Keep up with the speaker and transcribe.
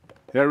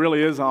Yeah, it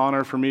really is an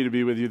honor for me to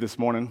be with you this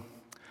morning.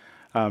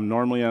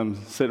 Normally I'm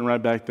sitting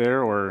right back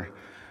there or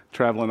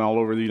traveling all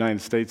over the United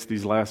States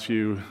these last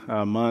few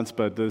months,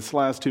 but this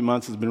last 2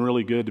 months has been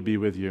really good to be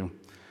with you.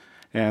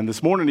 And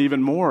this morning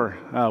even more,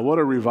 what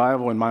a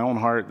revival in my own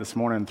heart this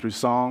morning through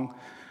song.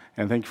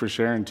 And thank you for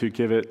sharing too,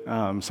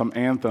 Kivit, some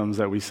anthems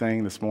that we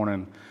sang this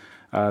morning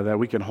that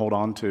we can hold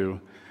on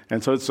to.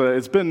 And so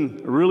it's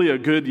been really a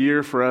good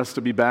year for us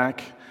to be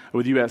back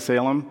with you at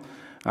Salem.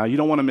 You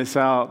don't want to miss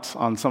out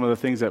on some of the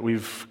things that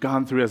we've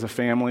gone through as a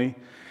family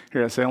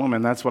here at Salem,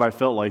 and that's what I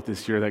felt like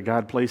this year, that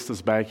God placed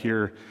us back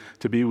here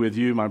to be with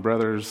you, my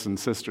brothers and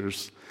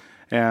sisters.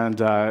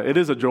 And it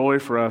is a joy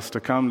for us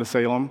to come to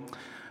Salem.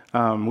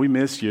 We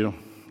miss you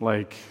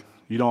like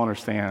you don't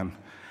understand.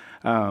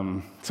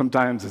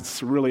 Sometimes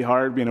it's really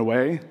hard being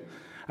away.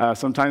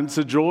 Sometimes it's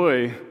a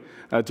joy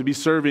to be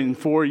serving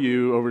for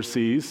you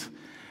overseas.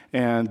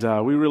 And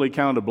we really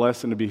count it a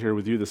blessing to be here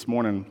with you this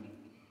morning.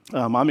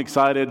 I'm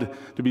excited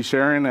to be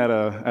sharing at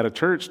a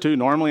church too.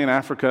 Normally in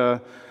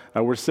Africa,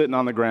 we're sitting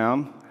on the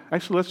ground.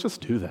 Actually, let's just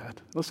do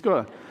that.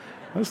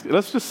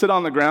 Let's just sit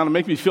on the ground and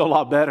make me feel a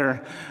lot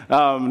better.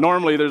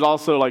 Normally, there's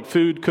also like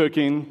food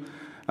cooking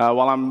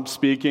while I'm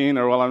speaking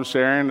or while I'm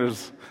sharing.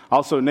 There's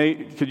also,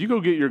 Nate, could you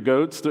go get your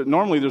goats?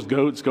 Normally, there's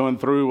goats going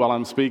through while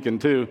I'm speaking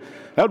too.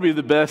 That would be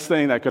the best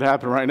thing that could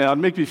happen right now. It'd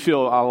make me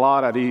feel a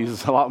lot at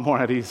ease, a lot more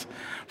at ease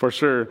for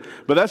sure.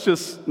 But that's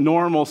just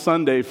normal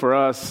Sunday for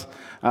us.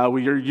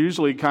 We are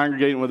usually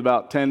congregating with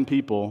about 10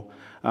 people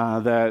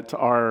that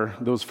are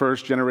those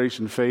first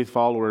generation faith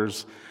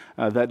followers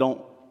that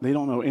don't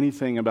know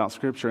anything about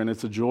Scripture, and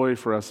it's a joy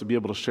for us to be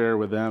able to share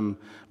with them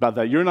about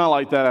that. You're not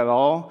like that at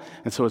all,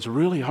 and so it's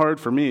really hard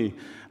for me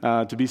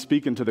to be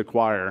speaking to the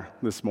choir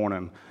this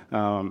morning,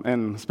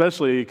 and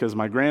especially because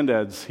my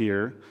granddad's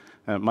here.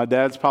 My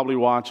dad's probably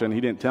watching.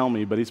 He didn't tell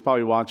me, but he's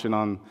probably watching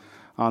on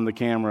the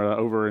camera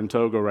over in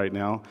Togo right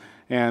now.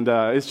 And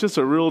it's just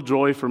a real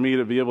joy for me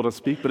to be able to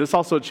speak, but it's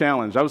also a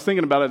challenge. I was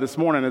thinking about it this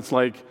morning. It's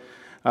like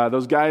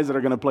those guys that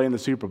are going to play in the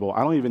Super Bowl.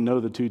 I don't even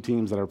know the two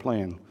teams that are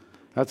playing.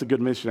 That's a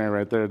good missionary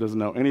right there. Doesn't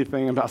know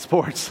anything about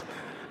sports.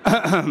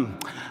 But,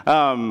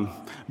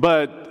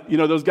 you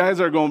know, those guys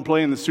that are going to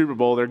play in the Super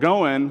Bowl,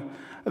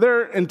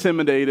 they're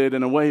intimidated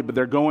in a way, but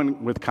they're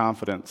going with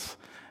confidence.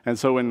 And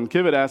so when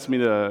Kivit asked me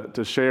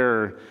to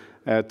share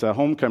at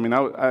homecoming,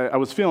 I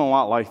was feeling a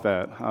lot like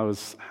that. I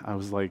was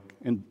like,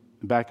 in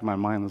the back of my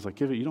mind, I was like,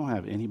 Kivit, you don't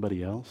have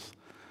anybody else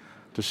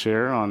to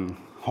share on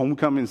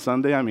homecoming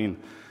Sunday? I mean,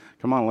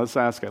 come on, let's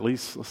ask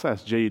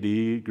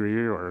J.D.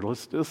 Greer, or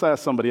let's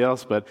ask somebody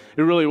else. But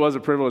it really was a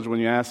privilege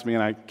when you asked me,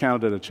 and I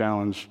counted it a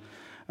challenge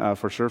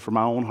for sure for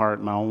my own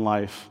heart, my own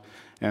life.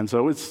 And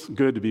so it's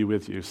good to be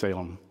with you,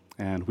 Salem.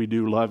 And we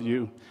do love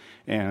you,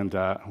 and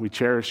we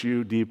cherish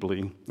you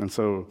deeply. And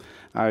so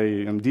I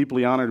am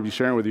deeply honored to be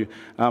sharing with you.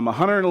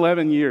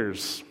 111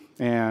 years,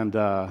 and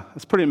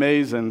it's pretty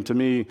amazing to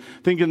me.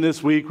 Thinking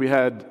this week we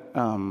had,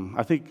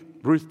 I think,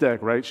 Ruth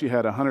Deck, right? She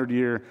had a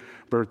 100-year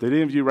birthday. Did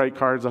any of you write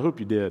cards? I hope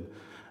you did,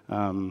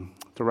 to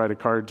write a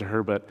card to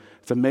her. But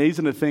it's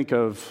amazing to think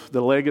of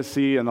the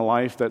legacy and the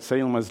life that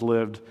Salem has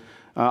lived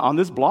on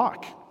this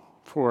block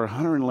for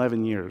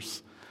 111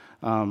 years.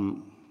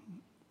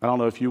 I don't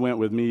know if you went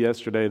with me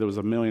yesterday. There was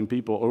 1 million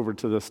people over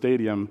to the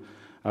stadium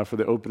for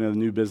the opening of the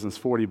new Business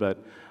 40.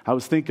 But I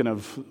was thinking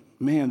of,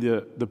 man,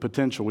 the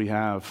potential we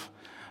have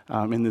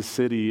in this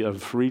city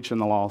of reaching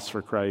the lost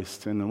for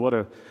Christ. And what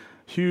a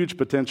huge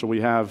potential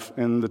we have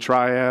in the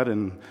Triad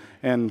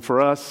and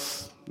for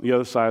us, the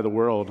other side of the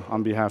world,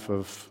 on behalf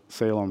of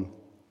Salem.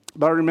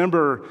 But I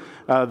remember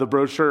the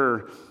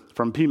brochure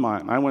from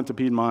Piedmont. I went to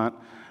Piedmont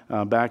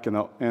back in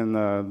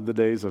the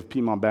days of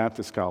Piedmont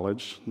Baptist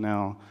College,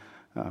 now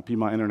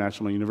Piedmont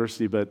International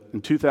University. But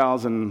in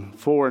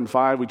 2004 and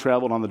 2005, we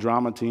traveled on the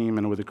drama team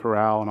and with the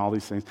chorale and all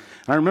these things.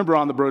 And I remember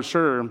on the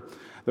brochure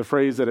the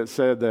phrase that it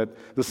said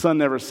that the sun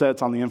never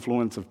sets on the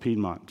influence of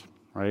Piedmont,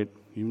 right?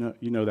 You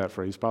know that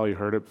phrase. Probably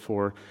heard it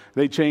before.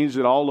 They changed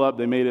it all up.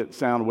 They made it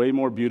sound way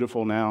more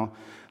beautiful now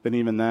than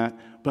even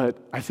that. But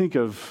I think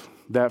of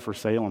that for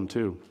Salem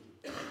too.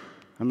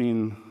 I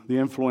mean, the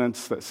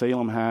influence that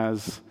Salem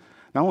has,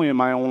 not only in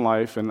my own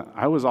life, and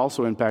I was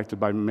also impacted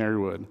by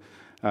Marywood.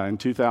 In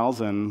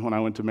 2000, when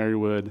I went to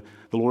Marywood,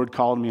 the Lord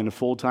called me into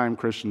full-time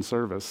Christian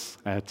service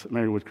at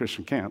Marywood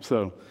Christian Camp.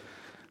 So,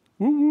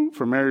 woo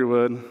for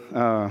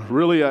Marywood,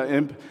 really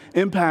an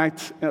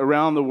impact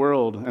around the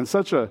world, and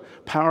such a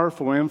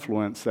powerful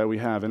influence that we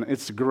have, and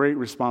it's a great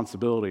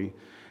responsibility,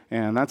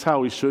 and that's how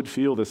we should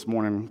feel this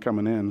morning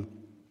coming in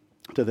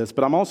to this.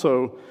 But I'm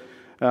also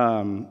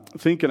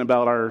thinking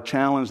about our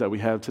challenge that we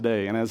have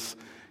today, and as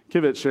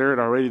Kivit shared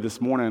already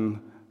this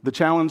morning, the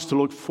challenge to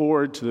look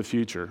forward to the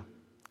future.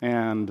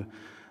 And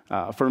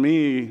for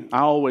me,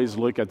 I always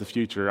look at the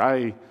future.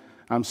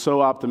 I'm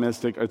so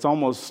optimistic. It's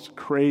almost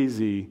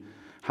crazy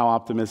how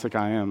optimistic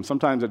I am.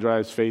 Sometimes it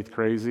drives Faith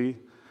crazy.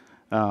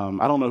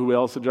 I don't know who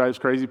else it drives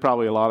crazy,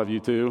 probably a lot of you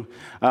too.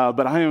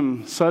 But I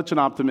am such an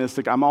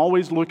optimistic. I'm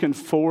always looking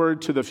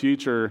forward to the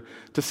future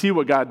to see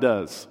what God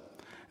does.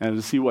 and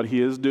to see what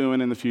he is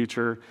doing in the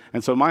future.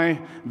 And so my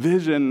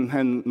vision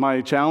and my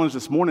challenge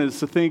this morning is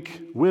to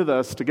think with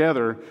us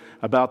together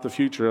about the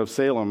future of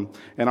Salem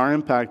and our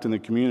impact in the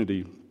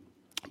community.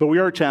 But we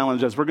are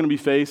challenged as we're going to be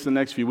faced in the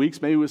next few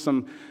weeks, maybe with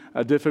some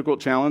difficult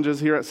challenges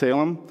here at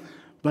Salem,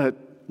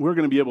 but we're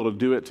going to be able to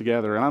do it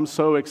together. And I'm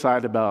so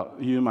excited about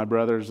you, my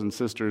brothers and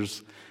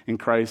sisters in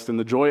Christ, and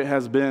the joy it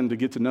has been to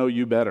get to know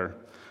you better.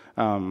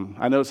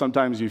 I know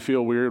sometimes you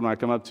feel weird when I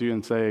come up to you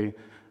and say,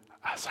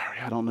 sorry,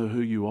 I don't know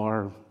who you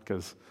are,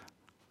 because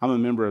I'm a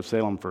member of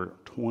Salem for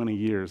 20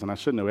 years, and I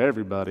should know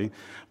everybody,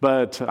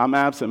 but I'm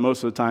absent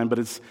most of the time. But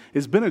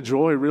it's been a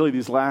joy, really,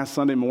 these last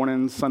Sunday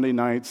mornings, Sunday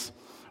nights,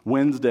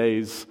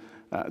 Wednesdays,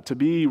 to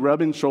be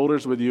rubbing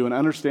shoulders with you and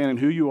understanding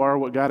who you are,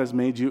 what God has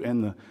made you,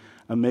 and the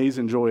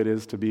amazing joy it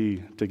is to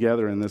be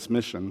together in this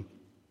mission.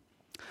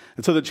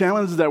 And so the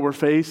challenges that we're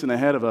facing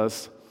ahead of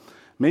us,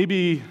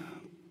 maybe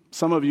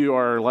some of you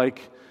are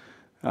like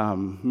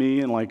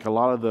me and like a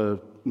lot of the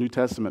New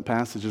Testament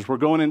passages. We're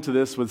going into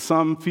this with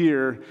some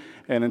fear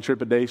and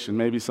trepidation,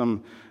 maybe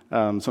some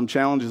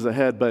challenges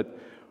ahead. But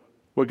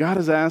what God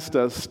has asked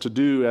us to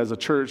do as a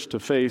church to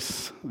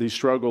face these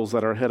struggles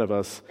that are ahead of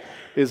us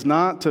is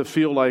not to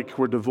feel like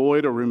we're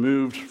devoid or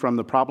removed from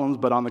the problems,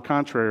 but on the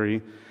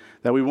contrary,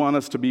 that we want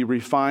us to be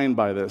refined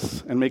by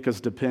this and make us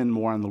depend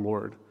more on the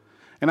Lord.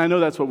 And I know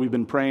that's what we've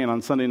been praying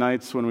on Sunday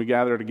nights when we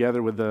gather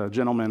together with the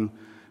gentlemen.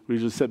 We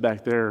just sit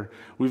back there.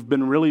 We've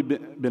been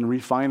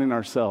refining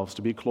ourselves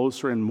to be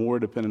closer and more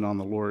dependent on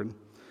the Lord.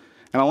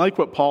 And I like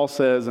what Paul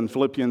says in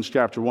Philippians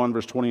chapter 1,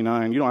 verse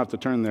 29. You don't have to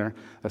turn there.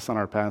 That's not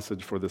our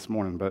passage for this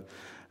morning. But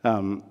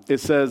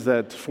it says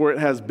that, "For it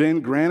has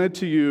been granted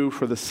to you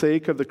for the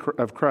sake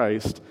of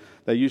Christ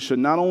that you should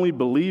not only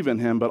believe in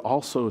him, but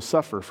also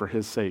suffer for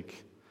his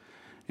sake."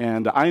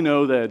 And I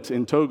know that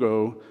in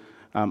Togo,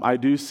 I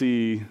do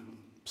see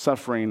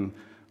suffering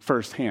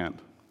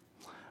firsthand.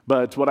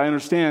 But what I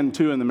understand,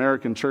 too, in the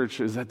American church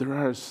is that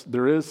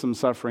there is some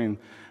suffering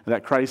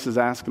that Christ is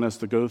asking us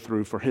to go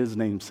through for his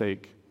name's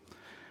sake.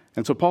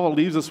 And so Paul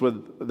leaves us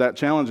with that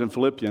challenge in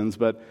Philippians,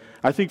 but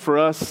I think for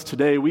us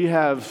today, we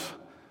have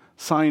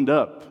signed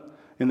up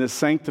in this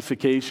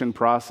sanctification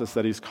process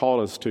that he's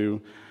called us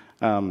to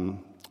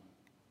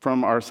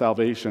from our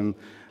salvation,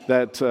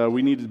 that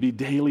we need to be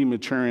daily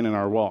maturing in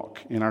our walk,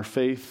 in our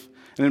faith,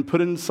 and then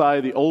put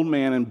inside the old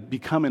man and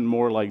becoming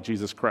more like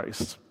Jesus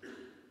Christ.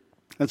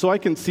 And so I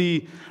can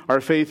see our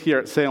faith here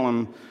at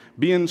Salem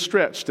being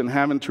stretched and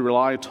having to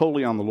rely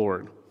totally on the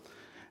Lord.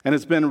 And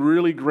it's been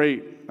really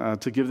great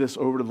to give this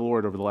over to the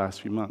Lord over the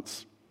last few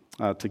months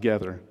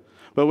together.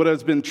 But what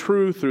has been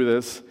true through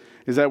this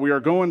is that we are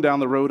going down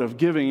the road of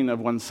giving of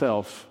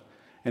oneself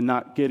and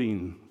not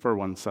getting for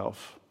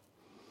oneself.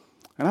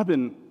 And I've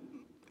been,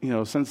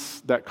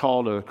 since that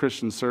call to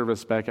Christian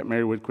service back at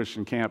Marywood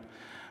Christian Camp,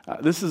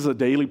 this is a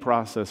daily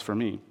process for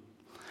me.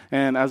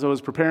 And as I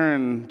was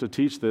preparing to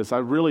teach this, I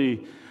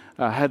really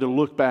had to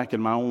look back in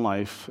my own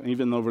life,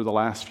 even over the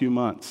last few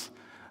months,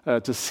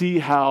 to see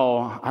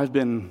how I've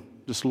been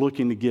just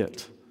looking to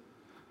get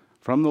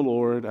from the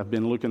Lord. I've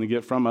been looking to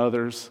get from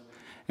others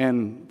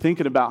and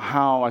thinking about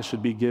how I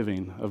should be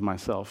giving of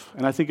myself.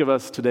 And I think of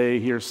us today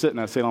here sitting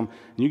at Salem,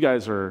 and you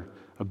guys are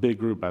a big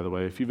group, by the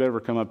way. If you've ever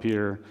come up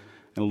here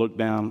and looked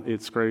down,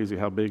 it's crazy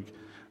how big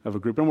of a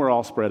group, and we're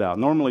all spread out.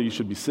 Normally, you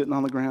should be sitting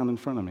on the ground in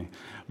front of me.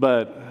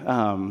 But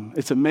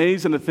it's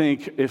amazing to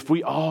think if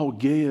we all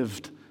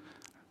gave,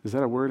 is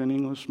that a word in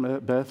English,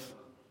 Beth?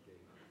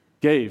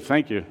 Gave,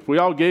 thank you. If we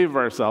all gave of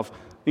ourselves,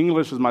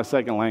 English is my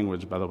second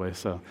language, by the way,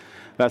 so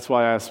that's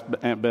why I asked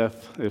Aunt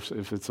Beth if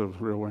it's a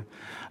real word.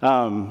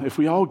 If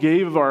we all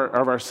gave of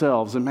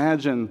ourselves,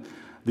 imagine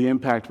the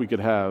impact we could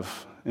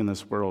have in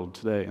this world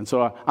today. And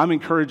so I'm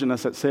encouraging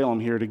us at Salem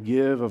here to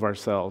give of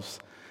ourselves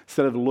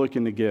instead of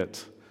looking to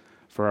get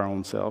for our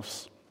own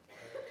selves.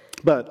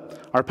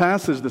 But our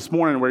passage this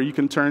morning where you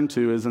can turn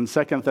to is in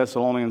 2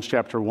 Thessalonians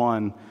chapter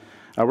 1.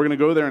 We're going to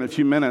go there in a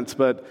few minutes,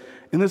 but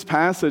in this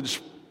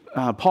passage,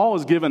 Paul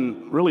is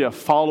given really a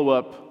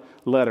follow-up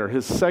letter.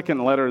 His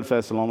second letter to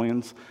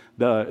Thessalonians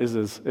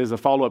is a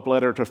follow-up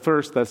letter to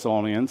 1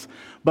 Thessalonians,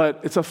 but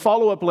it's a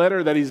follow-up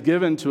letter that he's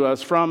given to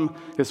us from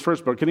his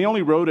first book, and he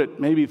only wrote it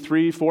maybe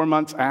 3-4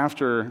 months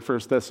after 1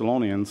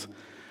 Thessalonians.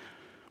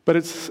 But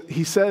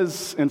he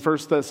says in 1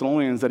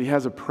 Thessalonians that he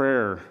has a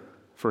prayer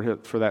for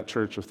that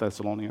church of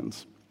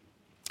Thessalonians.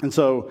 And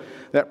so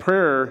that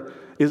prayer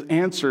is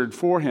answered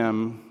for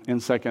him in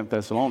 2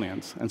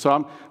 Thessalonians. And so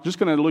I'm just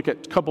going to look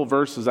at a couple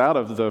verses out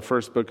of the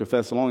first book of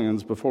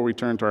Thessalonians before we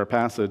turn to our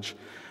passage.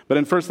 But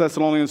in 1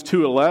 Thessalonians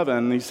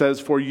 2:11, he says,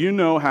 "For you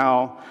know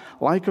how,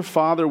 like a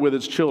father with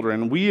his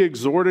children, we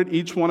exhorted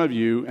each one of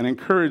you and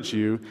encouraged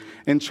you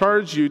and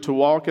charged you to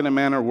walk in a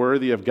manner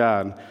worthy of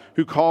God,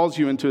 who calls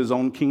you into his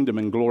own kingdom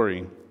and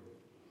glory."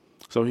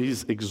 So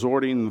he's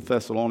exhorting the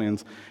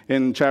Thessalonians.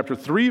 In chapter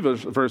 3,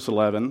 verse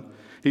 11,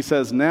 he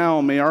says,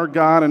 "Now may our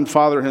God and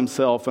Father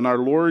himself and our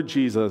Lord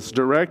Jesus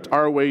direct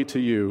our way to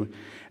you,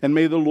 and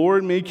may the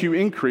Lord make you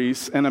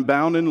increase and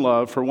abound in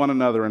love for one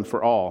another and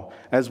for all,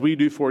 as we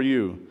do for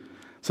you,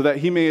 so that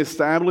he may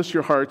establish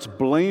your hearts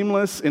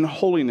blameless in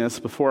holiness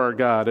before our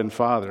God and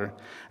Father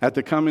at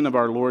the coming of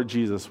our Lord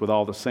Jesus with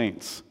all the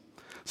saints.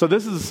 So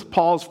this is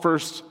Paul's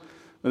first,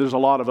 there's a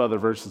lot of other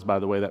verses, by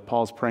the way, that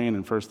Paul's praying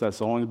in 1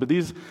 Thessalonians, but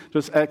these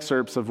just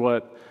excerpts of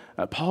what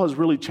Paul is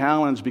really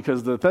challenged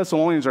because the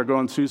Thessalonians are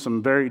going through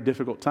some very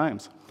difficult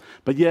times.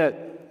 But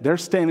yet, they're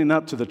standing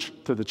up to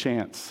the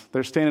chance.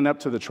 They're standing up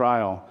to the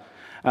trial.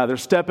 They're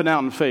stepping out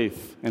in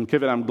faith. And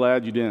Kivit, I'm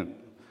glad you didn't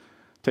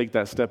take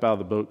that step out of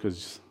the boat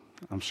because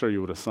I'm sure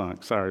you would have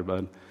sunk. Sorry,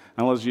 bud.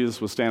 Unless Jesus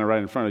was standing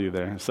right in front of you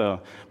there.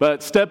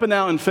 But stepping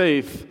out in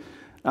faith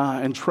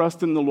and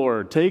trusting the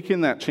Lord,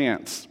 taking that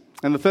chance.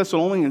 And the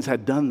Thessalonians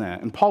had done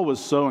that. And Paul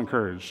was so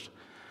encouraged.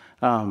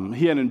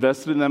 He had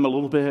invested in them a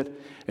little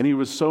bit, and he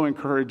was so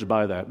encouraged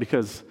by that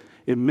because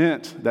it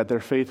meant that their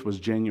faith was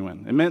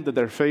genuine. It meant that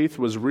their faith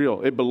was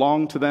real. It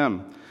belonged to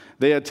them.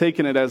 They had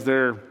taken it as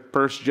their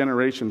first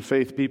generation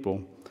faith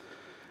people.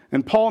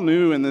 And Paul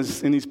knew in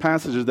these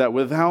passages that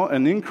without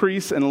an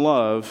increase in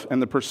love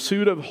and the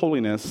pursuit of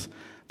holiness,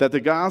 that the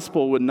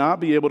gospel would not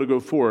be able to go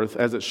forth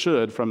as it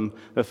should from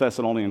the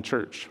Thessalonian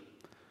church.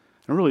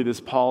 And really, this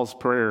Paul's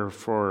prayer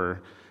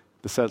for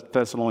the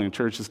Thessalonian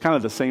church is kind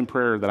of the same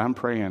prayer that I'm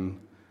praying,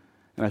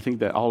 and I think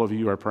that all of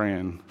you are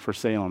praying for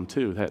Salem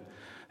too, that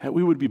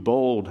we would be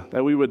bold,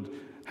 that we would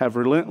have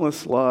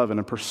relentless love and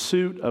a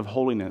pursuit of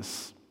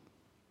holiness,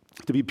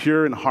 to be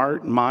pure in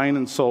heart, mind,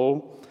 and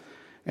soul,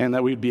 and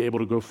that we'd be able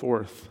to go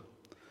forth.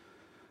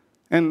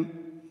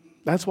 And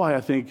that's why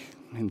I think,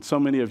 and so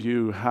many of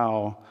you,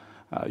 how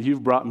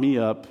you've brought me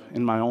up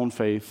in my own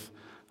faith.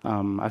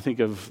 I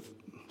think of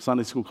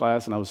Sunday school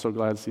class, and I was so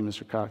glad to see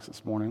Mr. Cox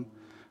this morning.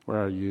 Where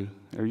are you?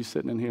 Are you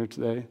sitting in here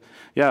today?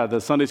 Yeah,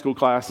 the Sunday school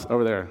class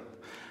over there.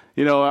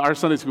 You know, our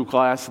Sunday school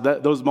class,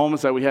 those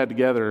moments that we had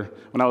together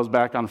when I was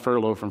back on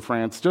furlough from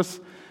France,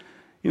 just,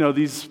 you know,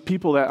 these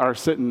people that are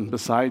sitting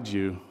beside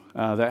you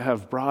that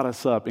have brought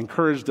us up,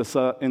 encouraged us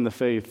in the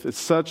faith. It's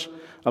such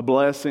a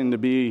blessing to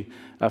be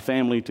a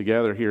family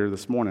together here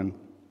this morning.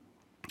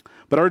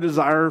 But our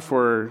desire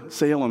for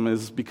Salem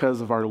is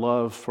because of our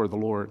love for the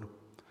Lord.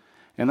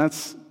 And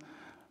that's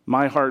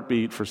my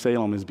heartbeat for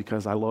Salem is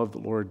because I love the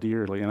Lord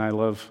dearly, and I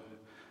love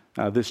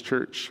this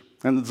church.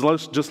 And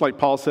it's just like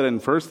Paul said in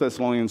 1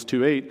 Thessalonians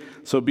 2:8,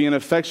 so being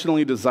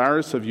affectionately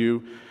desirous of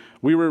you,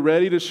 we were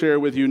ready to share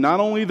with you not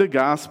only the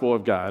gospel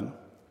of God,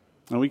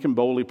 and we can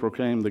boldly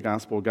proclaim the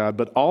gospel of God,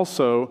 but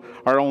also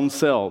our own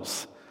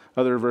selves.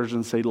 Other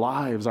versions say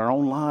lives, our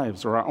own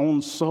lives, or our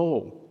own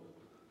soul,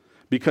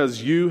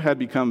 because you had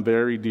become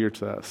very dear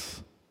to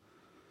us.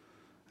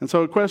 And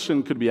so a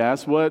question could be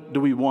asked, what do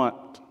we want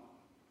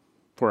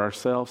for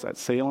ourselves at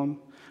Salem?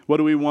 What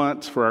do we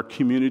want for our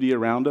community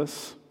around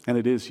us? And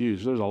it is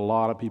huge. There's a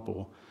lot of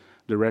people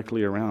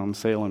directly around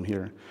Salem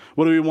here.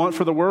 What do we want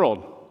for the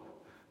world?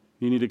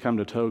 You need to come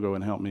to Togo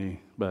and help me.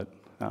 But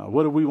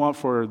what do we want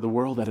for the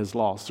world that is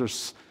lost?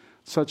 There's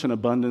such an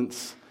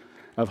abundance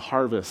of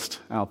harvest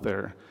out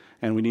there,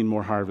 and we need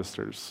more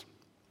harvesters.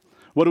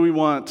 What do we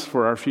want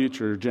for our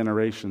future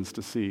generations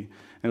to see?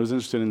 And I was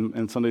interested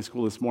in Sunday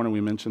school this morning, we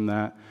mentioned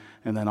that.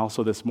 And then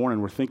also this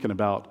morning, we're thinking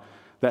about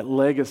that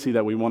legacy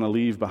that we want to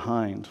leave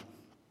behind.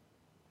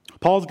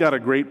 Paul's got a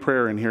great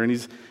prayer in here, and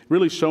he's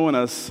really showing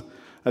us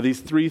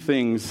these three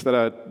things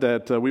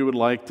that we would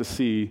like to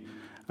see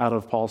out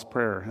of Paul's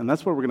prayer. And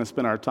that's where we're going to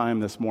spend our time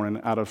this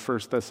morning out of 2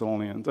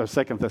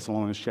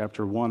 Thessalonians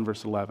chapter 1,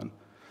 verse 11.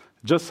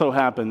 Just so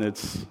happened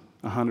it's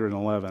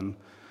 111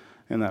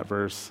 in that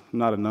verse. I'm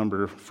not a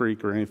number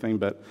freak or anything,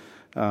 but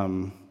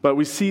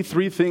we see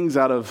three things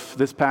out of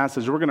this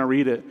passage. We're going to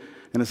read it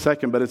in a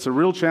second, but it's a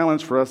real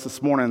challenge for us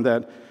this morning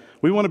that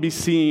we want to be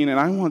seen, and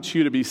I want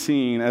you to be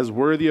seen as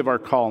worthy of our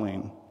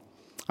calling.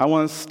 I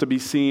want us to be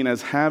seen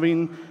as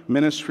having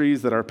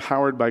ministries that are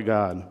powered by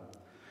God.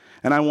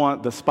 And I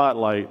want the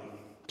spotlight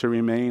to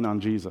remain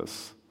on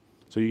Jesus.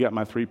 So you got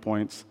my 3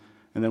 points,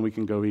 and then we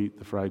can go eat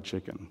the fried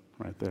chicken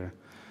right there.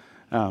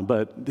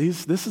 But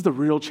this is the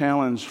real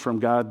challenge from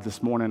God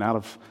this morning out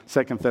of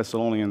 2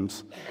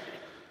 Thessalonians.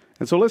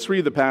 And so let's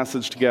read the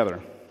passage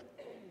together.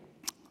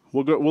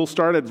 We'll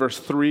start at verse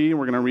 3, and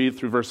we're going to read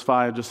through verse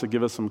 5 just to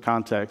give us some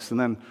context, and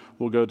then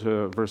we'll go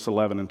to verse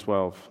 11 and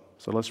 12.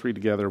 So let's read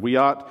together. We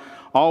ought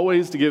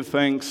always to give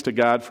thanks to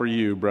God for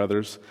you,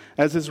 brothers,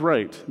 as is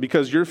right,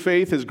 because your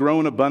faith has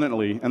grown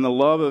abundantly, and the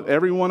love of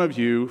every one of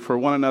you for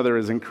one another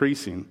is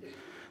increasing.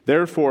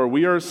 Therefore,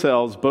 we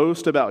ourselves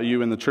boast about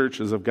you in the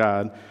churches of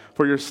God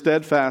for your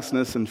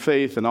steadfastness and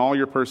faith in all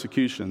your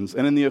persecutions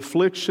and in the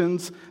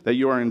afflictions that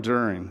you are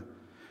enduring.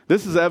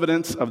 This is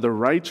evidence of the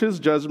righteous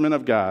judgment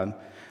of God,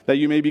 that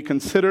you may be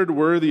considered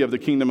worthy of the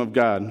kingdom of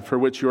God, for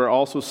which you are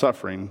also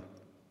suffering.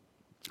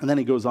 And then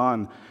he goes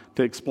on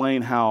to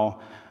explain how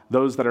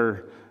those that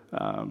are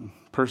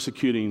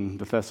persecuting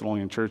the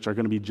Thessalonian church are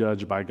going to be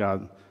judged by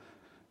God.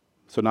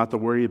 So not to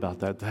worry about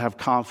that, to have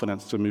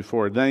confidence to move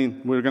forward.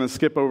 Then we're going to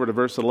skip over to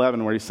verse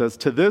 11 where he says,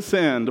 to this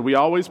end we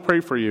always pray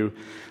for you,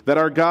 that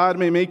our God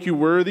may make you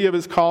worthy of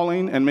his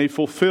calling and may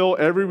fulfill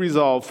every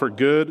resolve for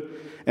good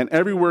and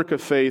every work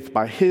of faith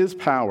by his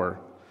power,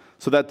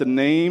 so that the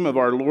name of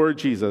our Lord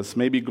Jesus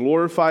may be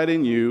glorified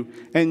in you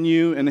and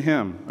you in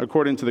him,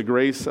 according to the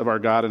grace of our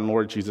God and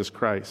Lord Jesus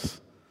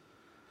Christ.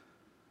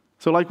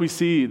 So like we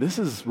see, this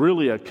is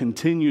really a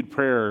continued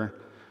prayer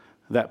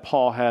that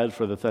Paul had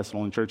for the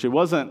Thessalonian church. It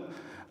wasn't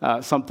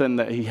something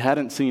that he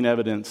hadn't seen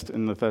evidenced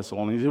in the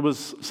Thessalonians. It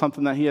was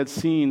something that he had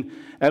seen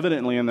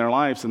evidently in their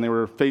lives, and they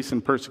were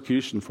facing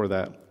persecution for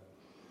that.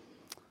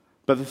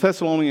 But the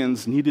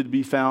Thessalonians needed to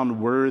be found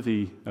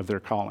worthy of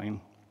their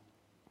calling.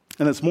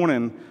 And this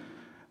morning,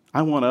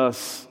 I want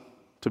us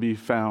to be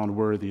found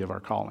worthy of our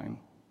calling.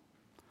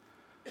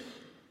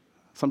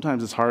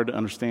 Sometimes it's hard to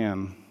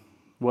understand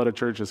what a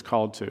church is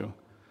called to,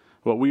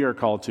 what we are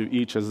called to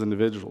each as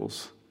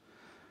individuals.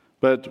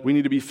 But we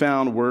need to be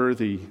found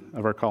worthy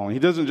of our calling. He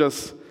doesn't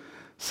just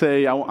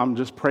say, I'm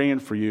just praying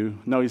for you.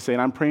 No, he's saying,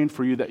 I'm praying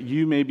for you that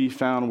you may be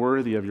found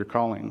worthy of your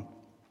calling.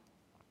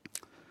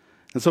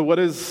 And so what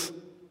is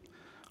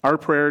our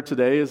prayer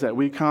today is that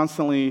we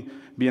constantly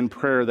be in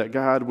prayer that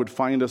God would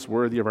find us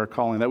worthy of our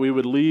calling, that we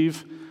would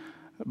leave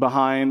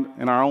behind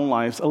in our own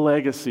lives a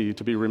legacy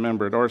to be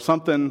remembered or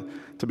something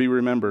to be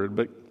remembered.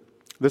 But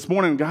this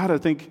morning, God, I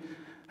think,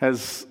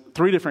 has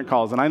 3 different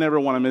calls, and I never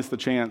want to miss the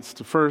chance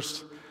to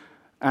first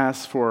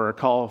ask for a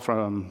call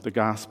from the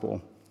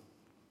gospel,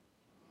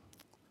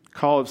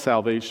 call of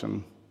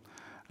salvation.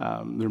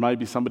 There might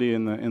be somebody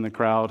in the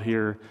crowd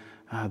here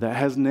that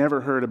has never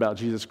heard about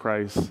Jesus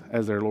Christ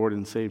as their Lord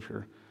and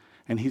Savior,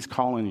 and he's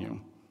calling you.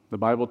 The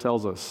Bible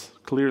tells us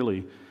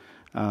clearly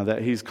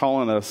that he's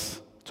calling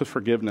us to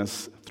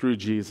forgiveness through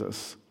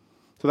Jesus.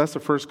 So that's the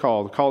first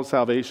call, the call of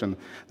salvation.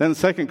 Then the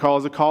second call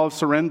is a call of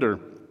surrender.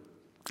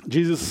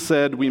 Jesus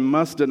said we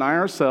must deny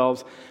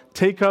ourselves,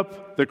 take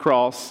up the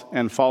cross,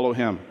 and follow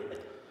him.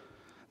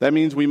 That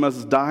means we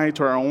must die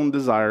to our own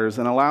desires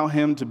and allow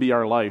him to be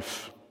our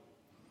life.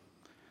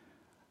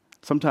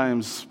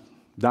 Sometimes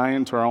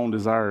dying to our own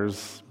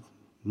desires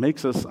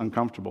makes us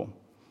uncomfortable.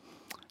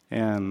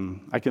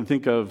 And I can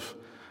think of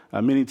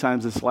many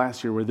times this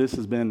last year where this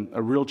has been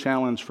a real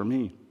challenge for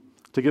me,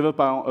 to give up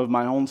of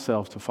my own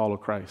self to follow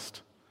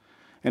Christ,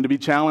 and to be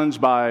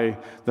challenged by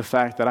the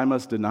fact that I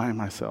must deny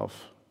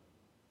myself.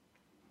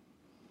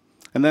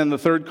 And then the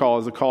third call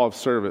is a call of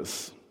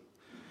service.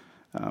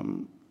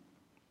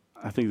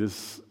 I think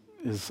this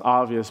is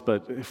obvious,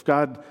 but if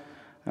God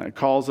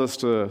calls us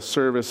to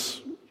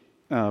service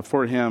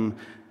for him,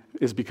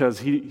 is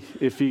because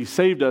if he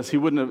saved us, he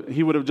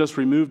would have just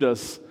removed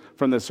us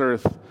from this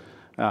earth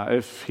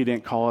if he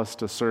didn't call us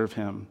to serve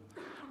him.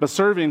 But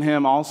serving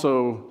him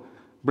also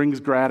brings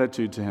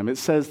gratitude to him. It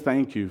says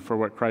thank you for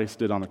what Christ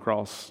did on the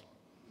cross.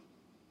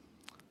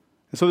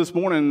 And so this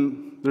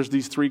morning, there's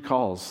these 3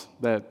 calls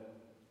that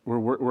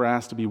we're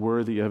asked to be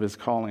worthy of his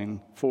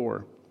calling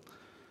for.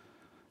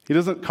 He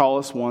doesn't call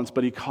us once,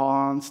 but he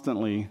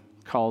constantly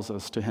calls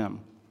us to him.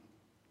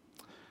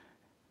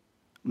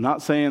 I'm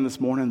not saying this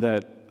morning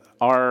that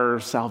our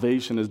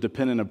salvation is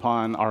dependent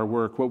upon our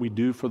work, what we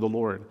do for the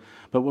Lord.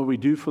 But what we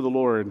do for the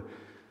Lord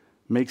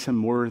makes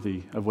him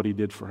worthy of what he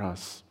did for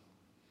us.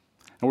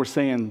 And we're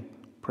saying,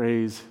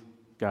 praise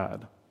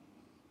God,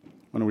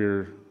 when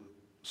we're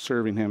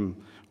serving him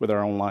with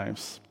our own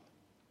lives.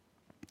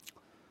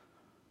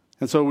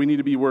 And so we need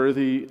to be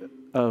worthy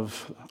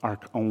of our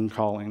own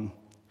calling.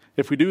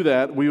 If we do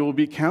that, we will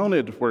be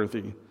counted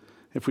worthy.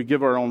 If we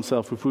give our own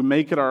self, if we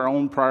make it our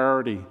own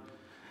priority.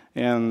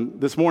 And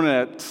this morning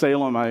at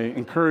Salem, I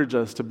encourage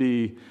us to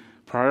be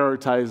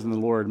prioritizing the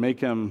Lord, make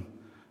him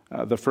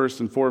the first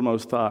and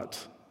foremost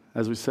thought,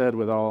 as we said,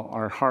 with all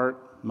our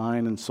heart,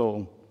 mind, and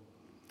soul.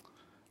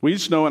 We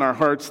each know in our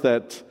hearts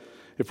that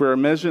if we're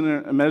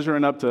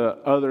measuring up to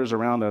others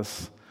around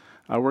us,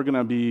 we're going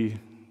to be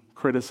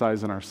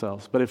criticizing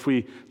ourselves. But if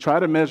we try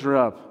to measure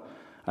up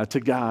to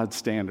God's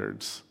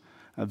standards,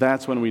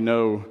 that's when we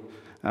know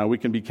we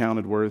can be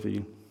counted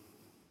worthy.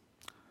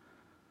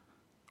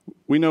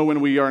 We know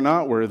when we are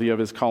not worthy of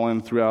his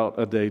calling throughout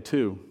a day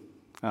too.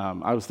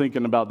 I was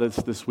thinking about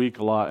this week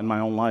a lot in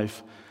my own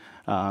life.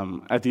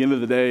 At the end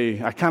of the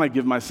day, I kind of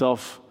give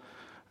myself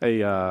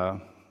a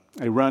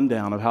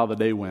rundown of how the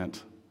day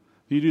went.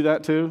 Do you do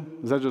that too?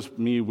 Is that just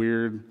me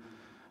weird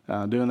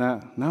doing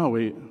that? No,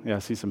 I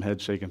see some head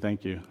shaking.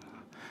 Thank you.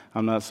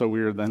 I'm not so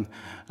weird then.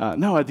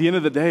 No, at the end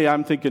of the day,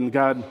 I'm thinking,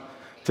 God,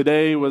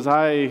 today was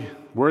I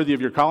worthy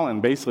of your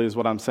calling? Basically, is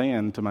what I'm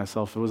saying to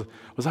myself.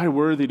 Was I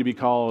worthy to be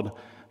called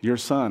your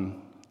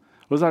son?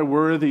 Was I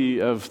worthy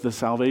of the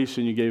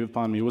salvation you gave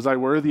upon me? Was I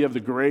worthy of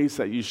the grace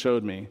that you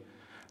showed me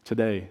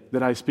today?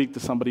 Did I speak to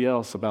somebody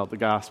else about the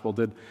gospel?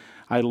 Did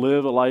I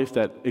live a life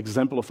that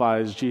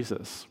exemplifies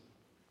Jesus?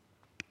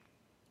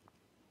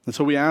 And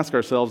so we ask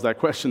ourselves that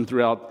question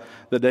throughout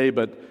the day,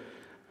 but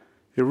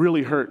it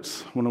really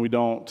hurts when we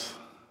don't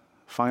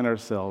find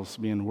ourselves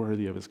being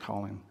worthy of his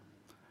calling.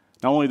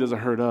 Not only does it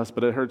hurt us,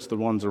 but it hurts the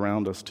ones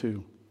around us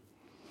too.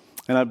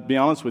 And I'll be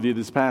honest with you,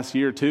 this past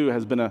year too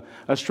has been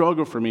a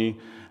struggle for me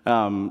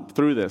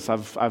through this.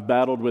 I've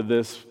battled with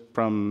this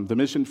from the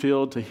mission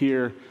field to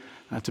here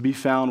to be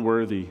found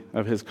worthy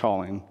of his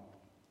calling.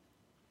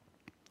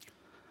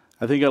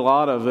 I think a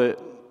lot of it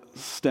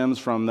stems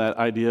from that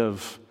idea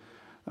of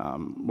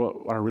what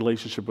our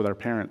relationship with our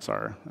parents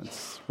are.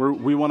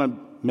 We want to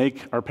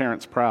make our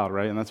parents proud,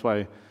 right? And that's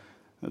why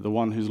the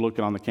one who's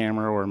looking on the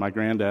camera, or my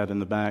granddad in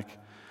the back,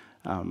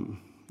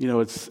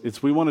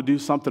 we want to do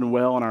something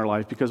well in our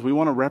life because we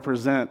want to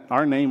represent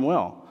our name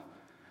well.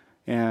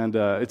 And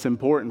it's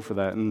important for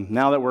that. And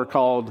now that we're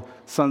called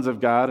sons of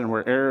God and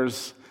we're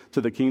heirs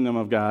to the kingdom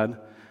of God,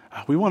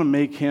 we want to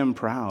make him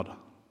proud.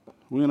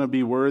 We want to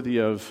be worthy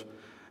of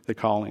the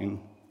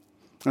calling.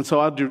 And so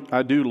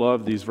I do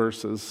love these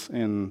verses.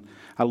 And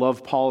I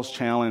love Paul's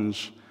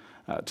challenge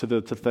to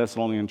the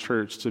Thessalonian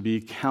church to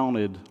be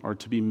counted or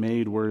to be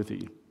made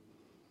worthy.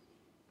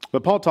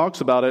 But Paul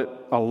talks about it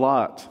a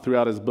lot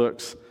throughout his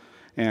books.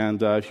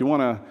 And if you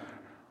want to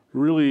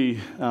really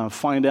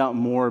find out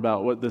more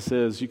about what this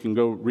is, you can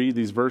go read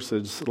these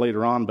verses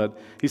later on. But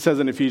he says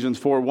in Ephesians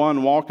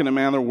 4:1, walk in a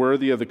manner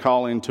worthy of the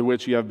calling to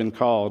which you have been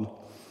called.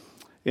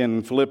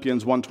 In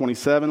Philippians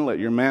 1:27, let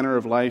your manner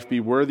of life be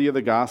worthy of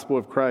the gospel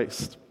of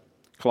Christ.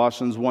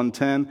 Colossians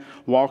 1:10,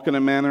 walk in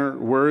a manner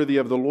worthy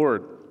of the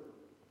Lord.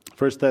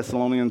 1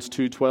 Thessalonians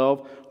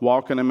 2:12,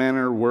 walk in a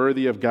manner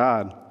worthy of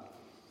God.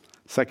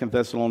 2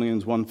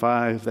 Thessalonians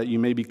 1:5, that you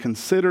may be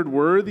considered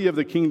worthy of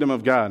the kingdom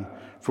of God,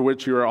 for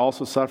which you are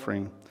also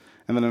suffering.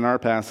 And then in our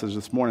passage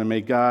this morning,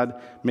 may God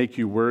make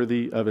you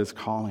worthy of his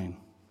calling.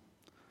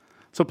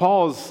 So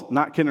Paul is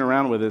not kidding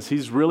around with this.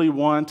 He's really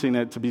wanting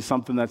it to be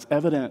something that's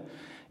evident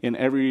in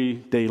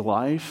everyday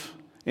life,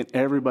 in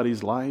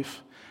everybody's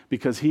life,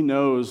 because he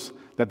knows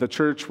that the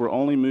church will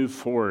only move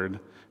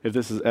forward if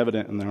this is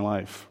evident in their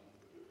life.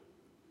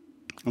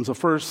 And so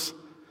first,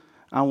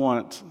 I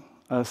want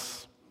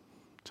us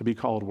to be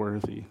called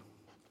worthy,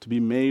 to be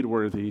made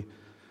worthy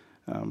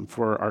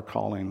for our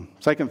calling.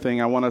 Second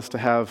thing, I want us to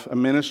have a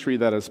ministry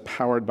that is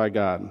powered by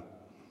God.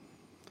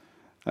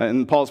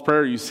 In Paul's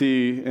prayer, you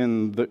see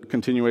in the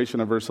continuation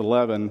of verse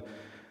 11,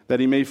 that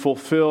he may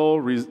fulfill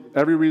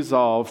every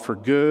resolve for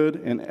good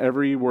and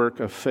every work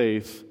of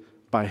faith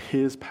by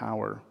his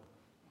power.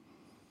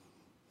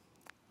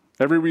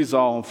 Every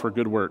resolve for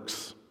good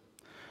works,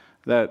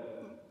 that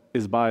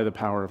is by the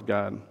power of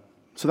God.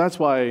 So that's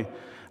why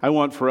I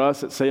want for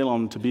us at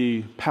Salem to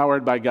be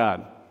powered by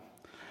God,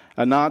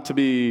 and not to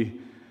be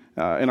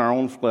in our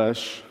own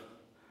flesh,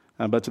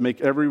 but to make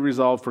every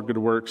resolve for good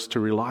works to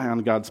rely on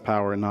God's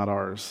power and not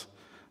ours,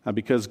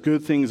 because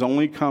good things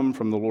only come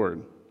from the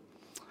Lord.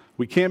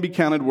 We can't be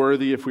counted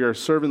worthy if we are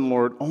serving the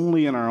Lord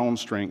only in our own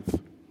strength.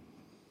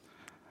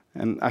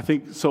 And I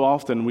think so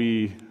often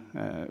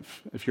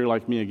if you're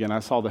like me again, I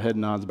saw the head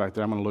nods back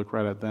there. I'm going to look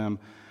right at them.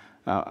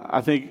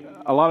 I think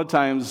a lot of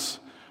times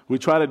we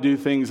try to do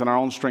things in our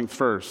own strength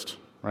first,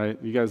 right?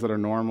 You guys that are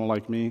normal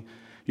like me,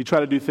 you try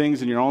to do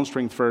things in your own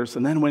strength first,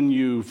 and then when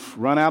you've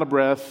run out of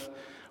breath,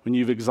 when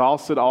you've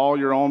exhausted all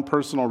your own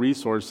personal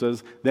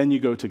resources, then you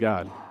go to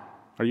God.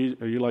 Are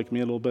you like me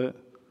a little bit?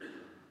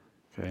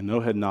 Okay, no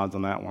head nods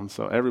on that one.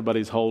 So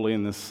everybody's holy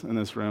in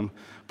this room.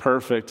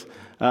 Perfect.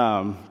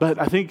 But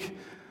I think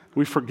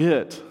we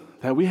forget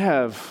that we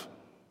have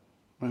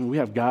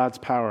God's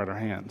power at our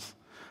hands.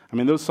 I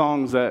mean, those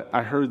songs that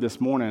I heard this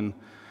morning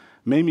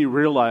made me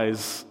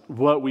realize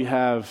what we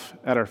have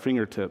at our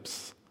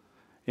fingertips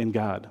in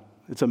God.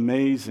 It's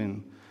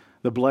amazing,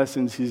 the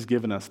blessings he's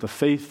given us, the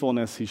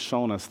faithfulness he's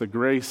shown us, the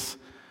grace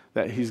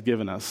that he's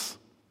given us.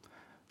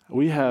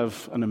 We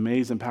have an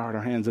amazing power at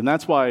our hands, and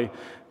that's why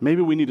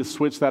maybe we need to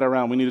switch that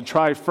around. We need to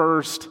try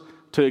first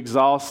to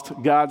exhaust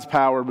God's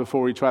power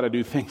before we try to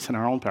do things in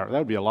our own power. That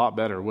would be a lot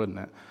better, wouldn't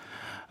it?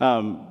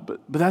 But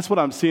that's what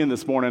I'm seeing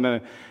this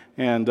morning,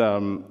 and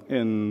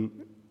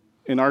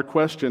in our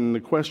question, the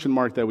question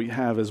mark that we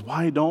have is,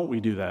 why don't we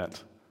do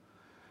that?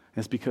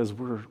 It's because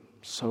we're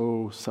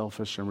so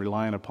selfish and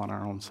reliant upon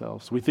our own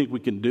selves. We think we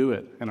can do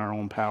it in our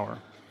own power.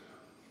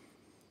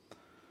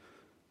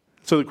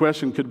 So the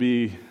question could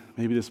be,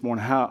 maybe this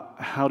morning,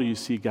 how do you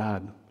see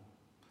God?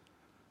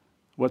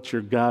 What's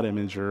your God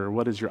image, or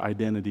what is your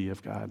identity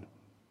of God?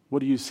 What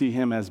do you see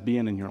him as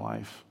being in your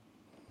life?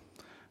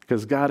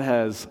 Because God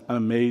has an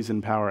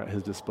amazing power at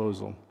his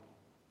disposal.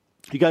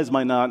 You guys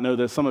might not know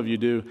this, some of you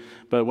do,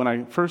 but when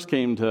I first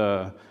came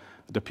to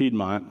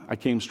Piedmont, I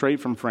came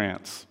straight from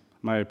France.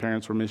 My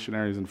parents were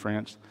missionaries in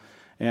France,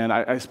 and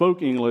I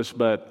spoke English,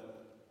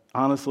 but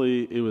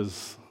honestly, it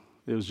was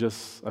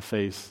just a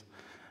face.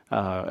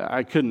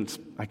 I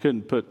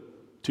couldn't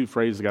put two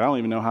phrases together. I don't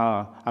even know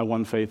how I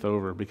won Faith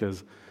over,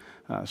 because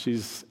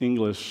she's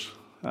English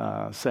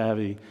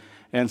savvy.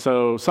 And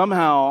so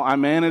somehow I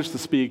managed to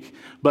speak.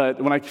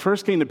 But when I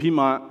first came to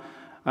Piedmont,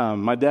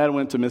 my dad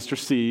went to Mr.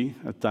 C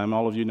at the time.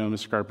 All of you know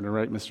Mr. Carpenter,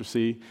 right? Mr.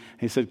 C.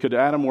 He said, could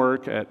Adam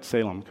work at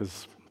Salem?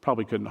 Because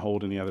probably couldn't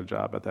hold any other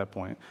job at that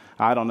point.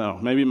 I don't know.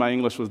 Maybe my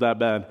English was that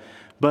bad.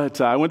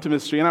 But I went to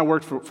Mr. C, and I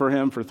worked for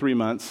him for 3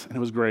 months, and it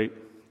was great.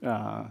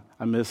 I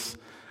miss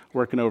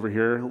working over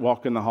here,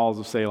 walking the halls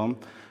of Salem.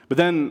 But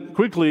then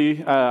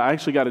quickly, I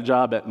actually got a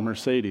job at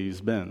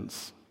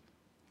Mercedes-Benz.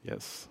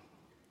 Yes,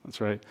 that's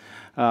right.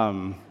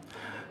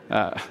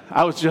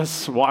 I was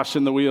just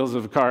washing the wheels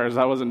of cars.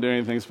 I wasn't doing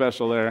anything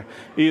special there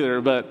either.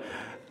 But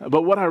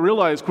But what I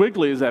realized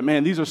quickly is that,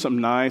 man, these are some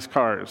nice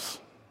cars.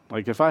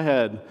 Like if I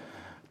had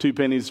 2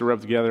 pennies to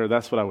rub together,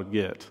 that's what I would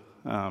get.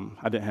 I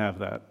didn't have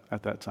that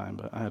at that time,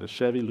 but I had a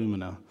Chevy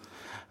Lumina.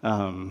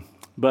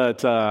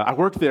 But I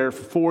worked there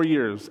for 4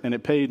 years, and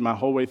it paid my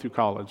whole way through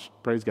college.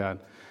 Praise God.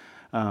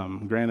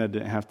 Granted, I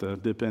didn't have to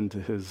dip into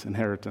his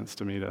inheritance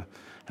to me to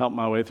help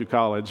my way through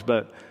college.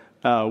 But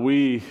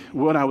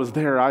when I was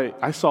there,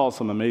 I saw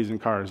some amazing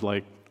cars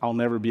like I'll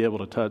never be able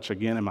to touch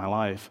again in my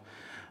life.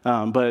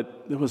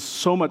 But there was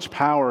so much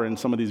power in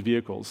some of these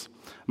vehicles.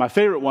 My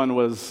favorite one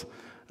was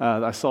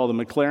I saw the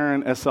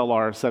McLaren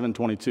SLR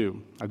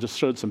 722. I just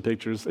showed some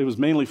pictures. It was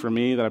mainly for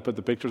me that I put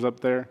the pictures up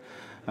there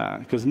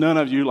because none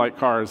of you like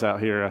cars out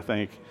here, I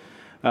think.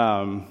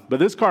 But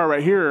this car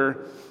right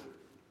here,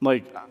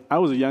 like I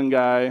was a young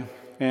guy,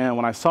 and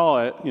when I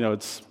saw it,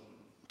 it's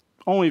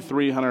only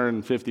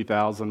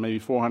 $350,000, maybe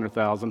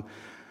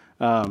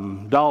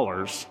 $400,000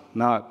 dollars,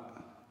 not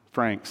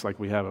francs like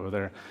we have over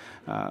there.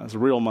 It's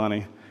real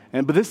money.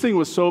 But this thing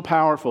was so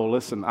powerful.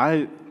 Listen,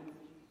 I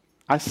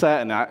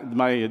sat and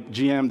my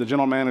GM, the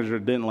general manager,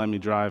 didn't let me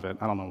drive it.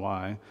 I don't know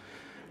why.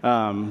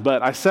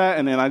 But I sat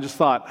and then I just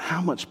thought,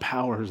 how much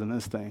power is in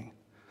this thing?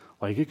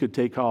 Like it could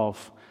take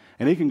off,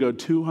 and it can go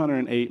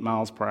 208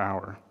 miles per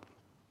hour.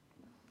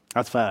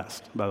 That's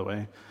fast, by the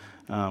way.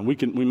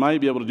 We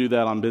might be able to do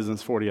that on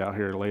Business 40 out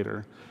here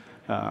later,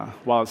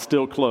 while it's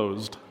still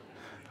closed.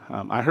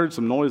 I heard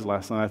some noise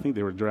last night. I think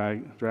they were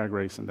drag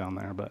racing down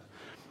there,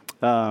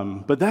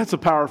 but that's a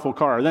powerful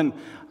car. Then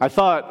I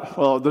thought,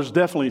 well, there's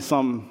definitely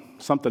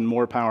something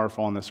more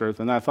powerful on this earth.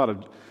 And I thought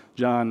of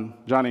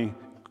Johnny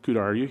Kudar.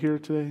 Are you here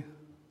today?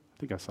 I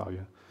think I saw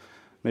you.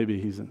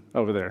 Maybe he's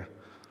over there.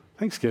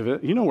 Thanks,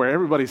 Kivit. You know where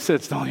everybody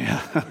sits, don't you?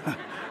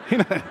 He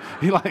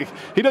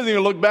doesn't even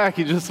look back.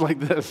 He's just like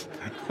this.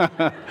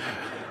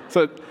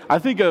 So I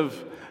think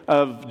of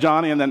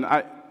Johnny, and then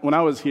when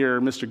I was here,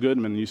 Mr.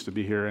 Goodman used to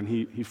be here, and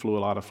he flew a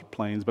lot of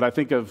planes. But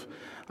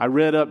I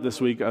read up this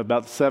week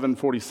about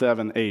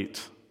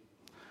 747-8.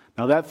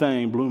 Now that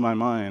thing blew my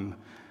mind.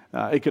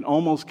 It can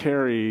almost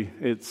carry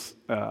its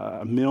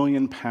 1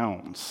 million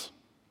pounds.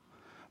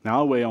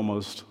 Now I weigh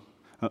almost,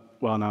 no,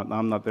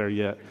 I'm not there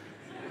yet.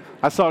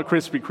 I saw a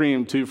Krispy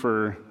Kreme, 2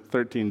 for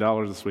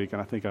 $13 this week,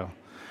 and I think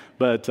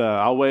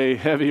I'll weigh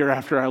heavier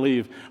after I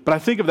leave. But I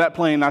think of that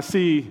plane, I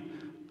see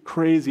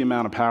crazy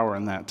amount of power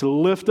in that. To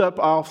lift up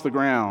off the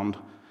ground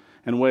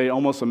and weigh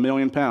almost 1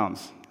 million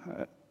pounds,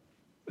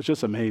 it's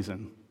just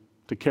amazing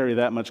to carry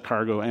that much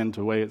cargo and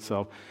to weigh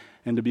itself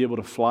and to be able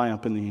to fly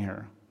up in the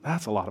air.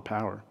 That's a lot of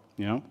power,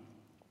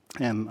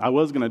 And I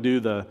was going to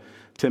do the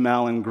Tim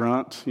Allen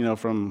grunt,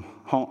 from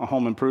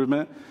Home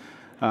Improvement.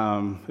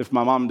 If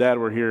my mom and dad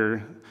were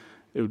here,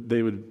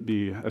 they would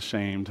be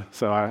ashamed.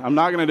 So I'm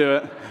not going to do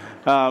it.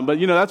 But,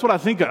 that's what I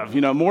think of,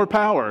 more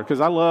power,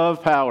 because I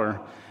love power.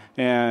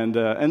 And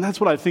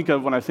that's what I think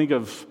of when I think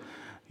of,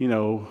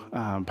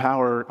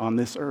 power on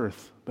this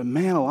earth. But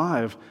man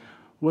alive,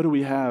 what do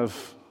we have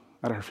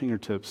at our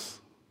fingertips?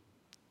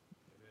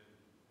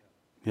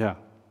 Yeah,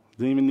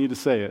 didn't even need to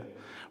say it.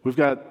 We've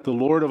got the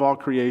Lord of all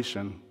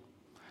creation,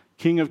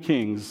 King of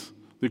kings,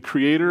 the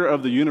creator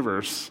of the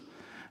universe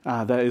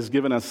that has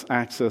given us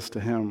access to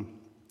him.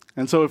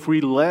 And so if we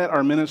let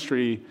our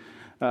ministry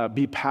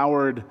be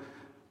powered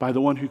by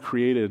the one who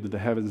created the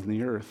heavens and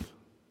the earth,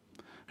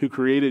 who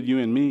created you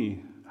and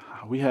me,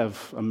 we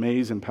have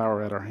amazing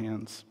power at our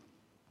hands.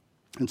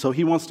 And so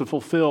he wants to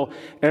fulfill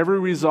every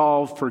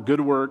resolve for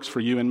good works for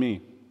you and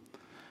me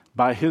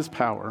by his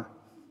power.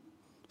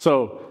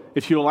 So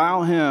if you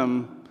allow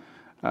him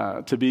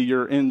to be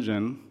your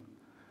engine,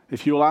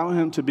 if you allow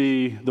him to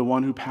be the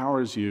one who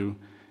powers you,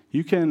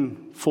 you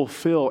can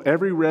fulfill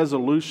every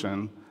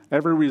resolution,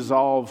 every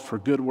resolve for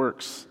good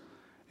works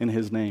in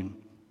his name.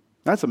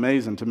 That's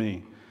amazing to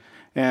me.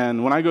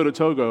 And when I go to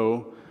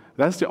Togo,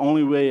 that's the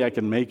only way I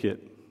can make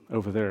it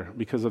over there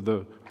because of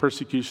the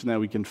persecution that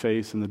we can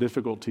face and the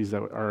difficulties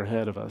that are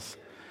ahead of us.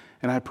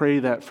 And I pray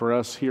that for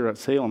us here at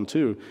Salem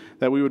too,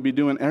 that we would be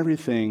doing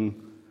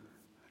everything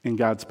in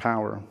God's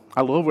power.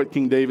 I love what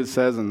King David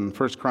says in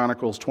 1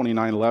 Chronicles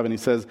 29:11. He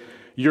says,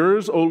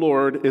 "Yours, O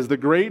Lord, is the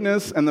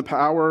greatness and the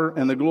power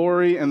and the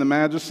glory and the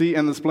majesty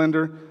and the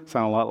splendor."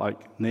 Sound a lot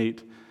like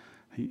Nate.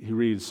 He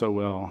reads so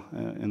well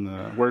in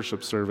the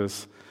worship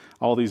service,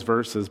 all these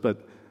verses.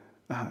 But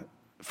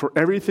for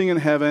everything in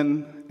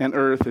heaven and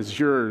earth is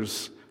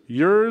yours.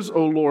 Yours,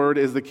 O Lord,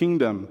 is the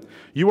kingdom.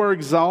 You are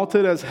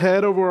exalted as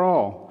head over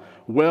all.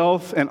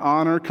 Wealth and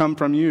honor come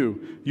from you.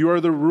 You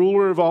are the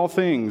ruler of all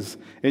things.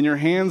 In your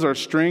hands are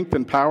strength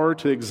and power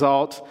to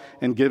exalt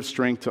and give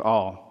strength to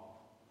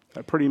all.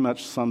 That pretty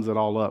much sums it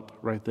all up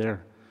right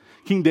there.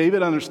 King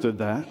David understood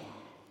that.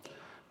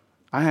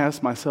 I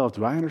asked myself,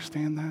 do I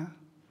understand that?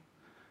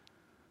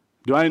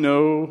 Do I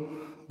know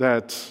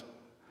that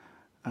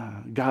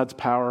God's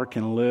power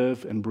can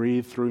live and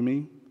breathe through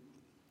me?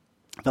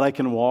 That I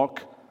can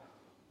walk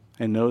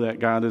and know that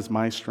God is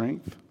my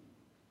strength?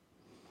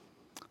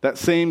 That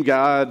same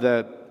God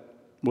that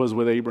was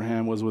with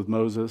Abraham, was with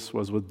Moses,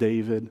 was with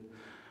David,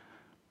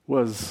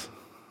 was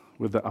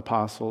with the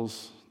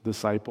apostles,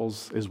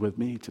 disciples is with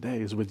me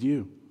today, is with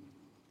you.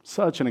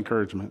 Such an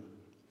encouragement.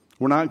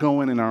 We're not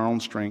going in our own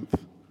strength.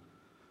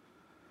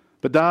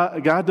 But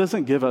God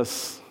doesn't give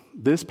us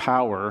this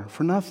power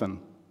for nothing,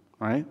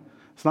 right?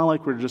 It's not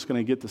like we're just going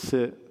to get to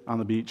sit on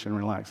the beach and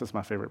relax. That's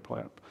my favorite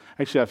place.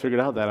 Actually, I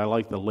figured out that I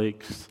like the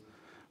lakes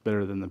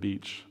better than the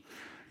beach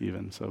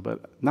even.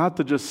 But not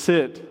to just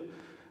sit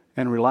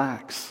and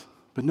relax,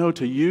 but no,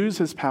 to use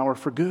his power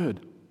for good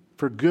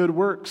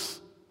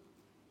works.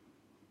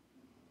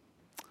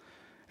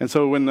 And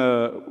so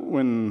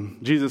when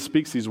Jesus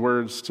speaks these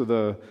words to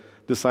the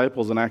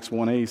disciples in Acts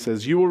 1:8, he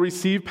says, "You will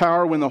receive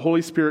power when the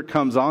Holy Spirit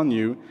comes on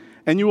you,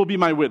 and you will be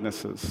my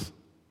witnesses."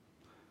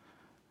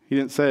 He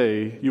didn't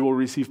say, you will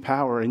receive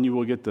power and you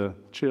will get to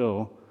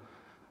chill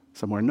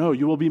somewhere. No,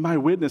 you will be my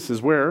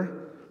witnesses. Where?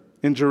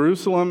 In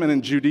Jerusalem and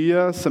in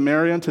Judea,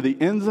 Samaria, and to the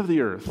ends of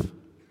the earth.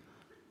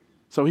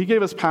 So he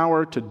gave us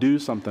power to do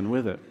something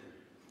with it.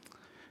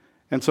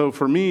 And so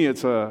for me,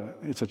 it's a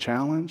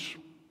challenge.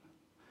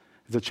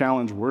 It's a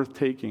challenge worth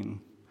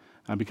taking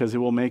because it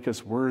will make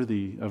us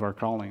worthy of our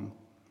calling.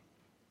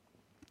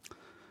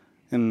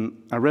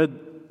 And I read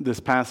this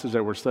passage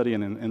that we're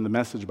studying in the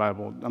Message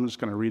Bible. I'm just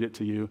going to read it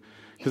to you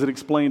because it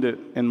explained it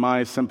in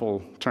my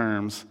simple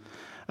terms.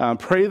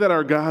 Pray that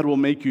our God will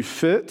make you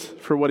fit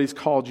for what he's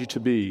called you to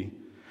be.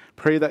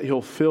 Pray that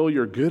he'll fill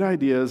your good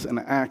ideas and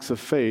acts of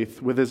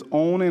faith with his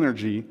own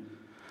energy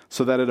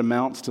so that it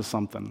amounts to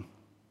something.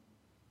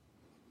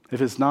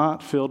 If it's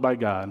not filled by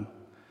God,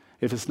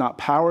 if it's not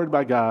powered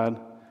by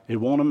God, it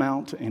won't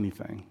amount to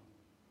anything.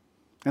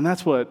 And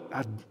that's what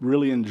I've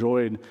really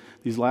enjoyed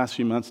these last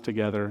few months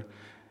together,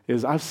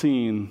 is I've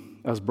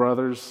seen us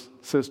brothers,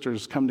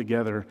 sisters come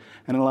together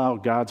and allow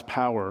God's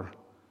power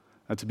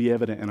to be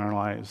evident in our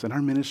lives and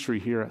our ministry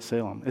here at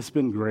Salem. It's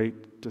been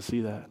great to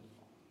see that.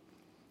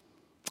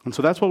 And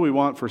so that's what we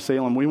want for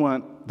Salem. We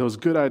want those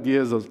good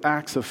ideas, those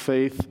acts of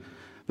faith,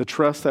 the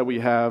trust that we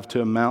have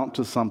to amount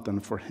to something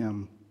for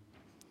him.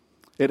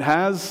 It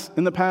has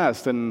in the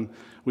past, and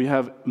we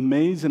have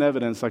amazing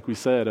evidence, like we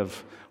said,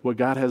 of what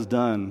God has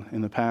done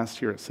in the past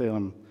here at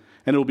Salem.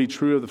 And it will be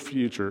true of the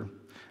future.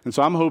 And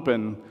so I'm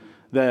hoping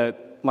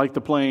that, like the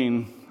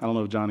plane, I don't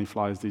know if Johnny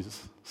flies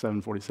these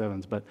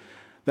 747s, but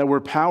that we're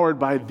powered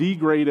by the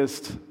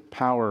greatest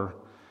power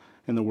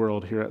in the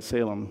world here at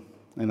Salem.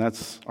 And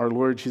that's our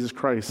Lord Jesus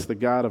Christ, the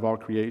God of all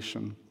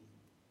creation.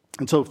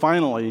 And so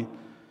finally,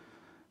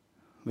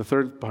 the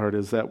third part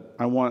is that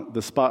I want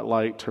the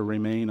spotlight to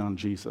remain on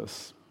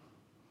Jesus.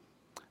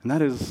 And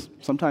that is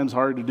sometimes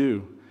hard to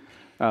do.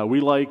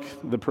 We like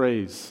the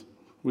praise.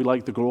 We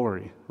like the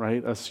glory,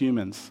 right? Us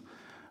humans.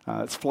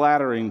 It's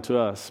flattering to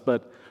us.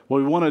 But what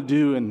we want to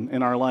do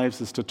in our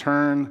lives is to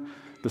turn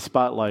the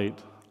spotlight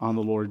on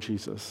the Lord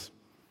Jesus.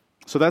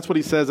 So that's what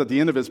he says at the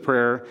end of his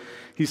prayer.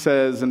 He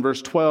says in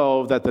verse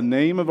 12 that the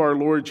name of our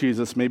Lord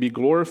Jesus may be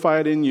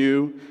glorified in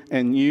you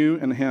and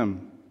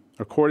him,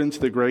 according to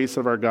the grace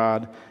of our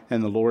God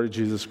and the Lord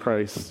Jesus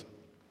Christ.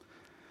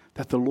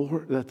 That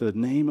the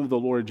name of the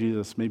Lord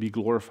Jesus may be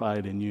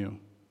glorified in you.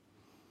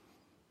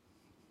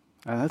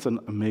 And that's an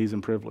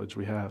amazing privilege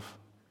we have.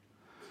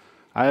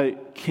 I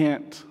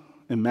can't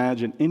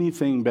imagine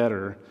anything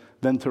better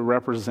than to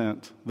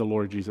represent the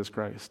Lord Jesus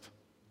Christ.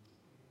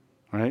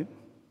 Right?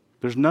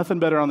 There's nothing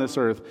better on this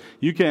earth.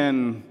 You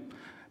can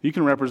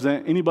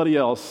represent anybody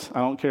else. I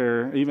don't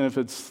care, even if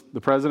it's the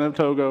president of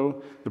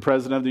Togo, the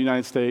president of the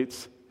United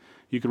States.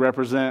 You could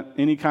represent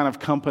any kind of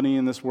company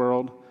in this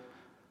world.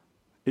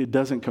 It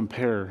doesn't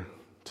compare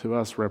to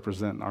us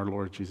representing our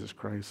Lord Jesus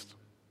Christ.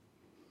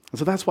 And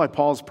so that's why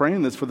Paul's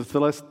praying this for the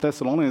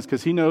Thessalonians,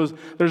 because he knows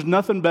there's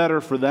nothing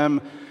better for them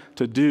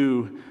to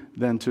do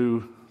than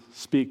to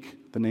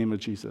speak the name of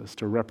Jesus,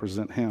 to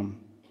represent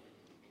him.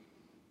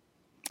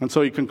 And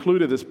so he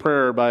concluded this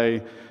prayer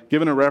by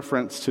giving a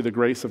reference to the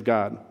grace of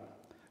God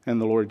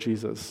and the Lord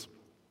Jesus.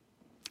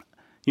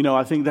 You know,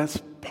 I think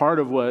that's part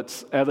of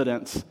what's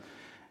evidence,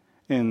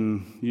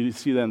 and you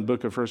see that in the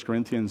book of 1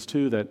 Corinthians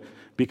too, that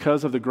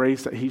because of the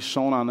grace that he's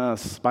shown on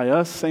us, by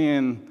us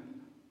saying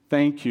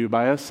thank you,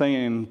 by us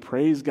saying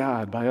praise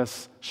God, by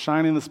us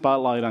shining the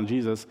spotlight on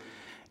Jesus,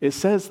 it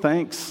says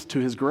thanks to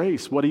his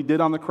grace, what he did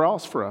on the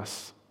cross for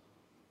us.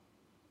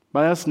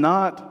 By us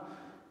not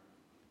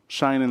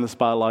shining the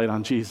spotlight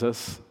on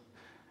Jesus,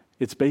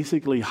 it's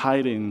basically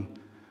hiding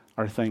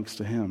our thanks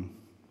to him.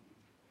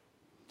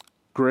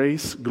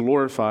 Grace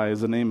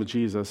glorifies the name of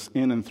Jesus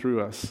in and through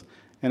us,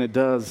 and it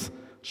does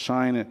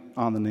shine it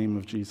on the name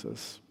of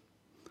Jesus.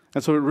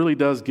 And so it really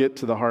does get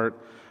to the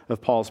heart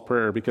of Paul's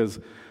prayer, because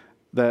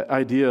that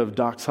idea of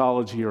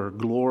doxology or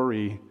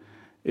glory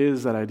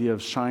is that idea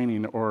of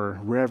shining or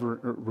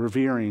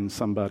revering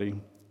somebody.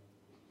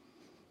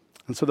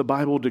 And so the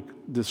Bible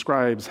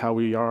describes how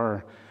we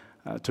are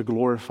to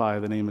glorify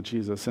the name of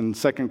Jesus. In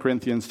 2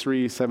 Corinthians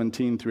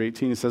 3:17 through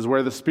 18, it says,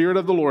 "Where the Spirit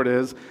of the Lord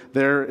is,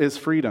 there is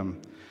freedom.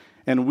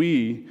 And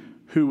we,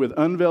 who with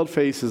unveiled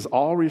faces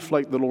all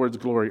reflect the Lord's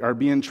glory, are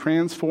being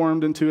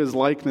transformed into his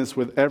likeness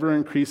with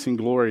ever-increasing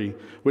glory,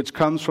 which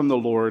comes from the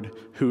Lord,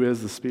 who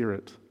is the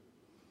Spirit."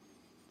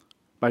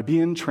 By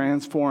being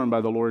transformed by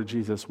the Lord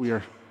Jesus, we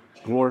are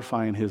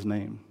glorifying his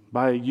name.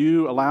 By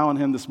you allowing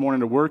him this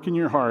morning to work in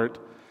your heart,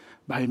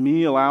 by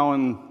me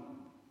allowing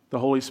the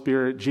Holy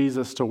Spirit,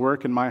 Jesus, to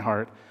work in my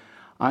heart,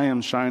 I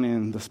am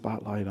shining the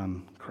spotlight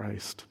on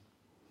Christ.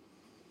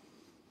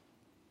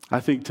 I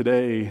think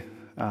today,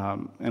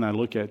 and I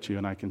look at you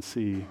and I can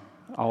see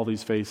all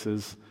these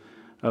faces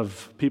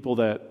of people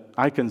that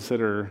I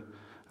consider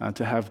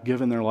to have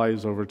given their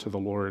lives over to the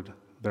Lord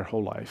their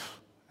whole life.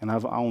 And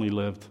I've only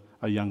lived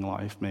a young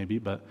life maybe,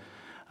 but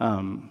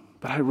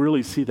I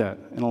really see that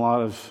in a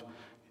lot of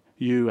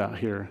you out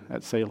here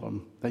at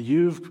Salem, that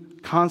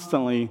you've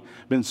constantly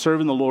been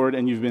serving the Lord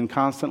and you've been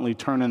constantly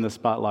turning the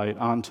spotlight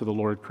onto the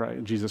Lord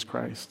Christ, Jesus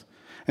Christ.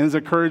 And it's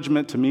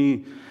encouragement to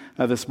me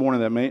this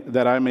morning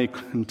that I may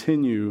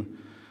continue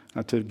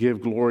to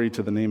give glory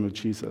to the name of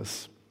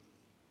Jesus.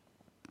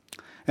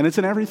 And it's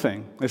in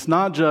everything. It's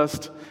not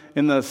just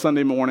in the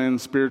Sunday morning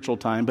spiritual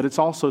time, but it's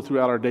also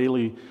throughout our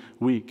daily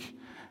week.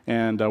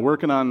 And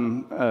working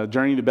on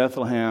Journey to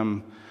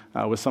Bethlehem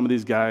with some of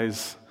these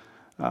guys,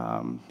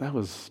 that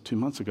was 2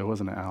 months ago,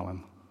 wasn't it,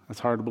 Alan? That's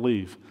hard to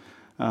believe.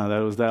 That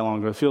was that long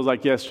ago. It feels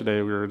like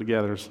yesterday we were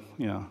together,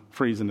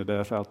 freezing to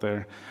death out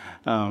there.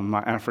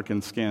 My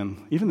African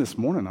skin. Even this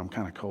morning, I'm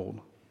kind of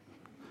cold.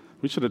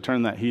 We should have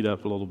turned that heat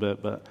up a little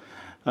bit, but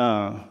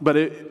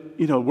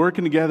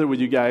working together with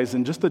you guys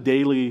and just the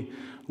daily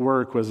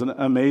work was an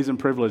amazing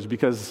privilege,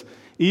 because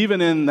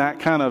even in that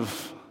kind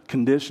of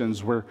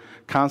conditions, we're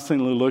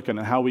constantly looking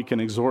at how we can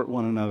exhort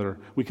one another.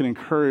 We can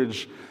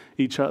encourage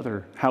each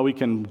other, how we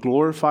can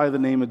glorify the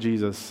name of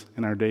Jesus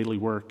in our daily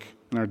work,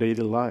 in our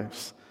daily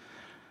lives.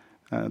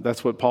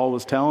 That's what Paul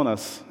was telling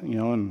us,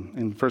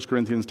 in 1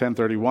 Corinthians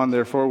 10:31.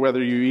 Therefore,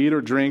 whether you eat or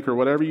drink or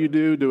whatever you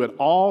do, do it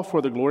all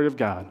for the glory of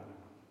God.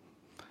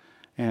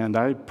 And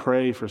I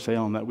pray for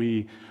Salem that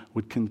we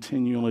would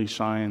continually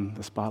shine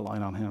the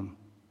spotlight on him.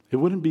 It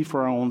wouldn't be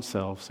for our own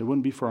selves. It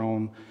wouldn't be for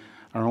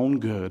our own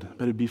good,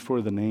 but it'd be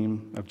for the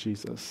name of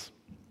Jesus.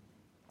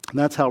 And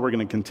that's how we're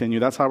going to continue.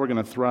 That's how we're going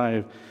to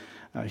thrive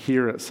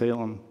here at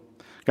Salem.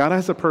 God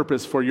has a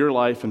purpose for your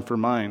life and for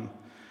mine.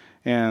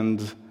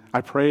 And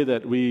I pray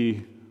that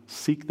we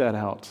seek that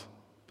out,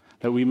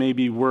 that we may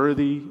be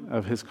worthy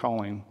of his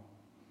calling.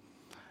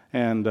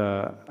 And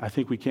I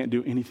think we can't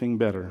do anything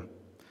better.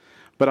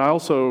 But I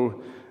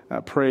also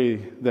pray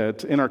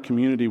that in our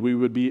community we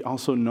would be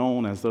also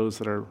known as those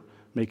that are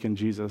making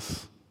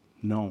Jesus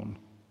known,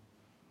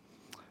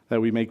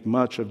 that we make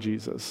much of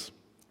Jesus.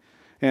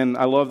 And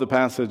I love the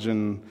passage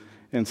in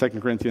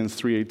 2 Corinthians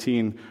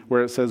 3:18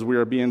 where it says we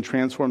are being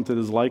transformed to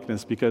his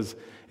likeness, because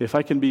if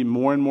I can be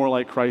more and more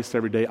like Christ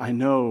every day, I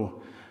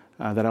know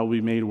that I will be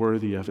made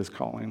worthy of his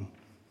calling.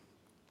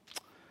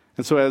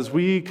 And so as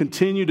we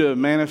continue to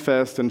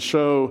manifest and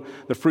show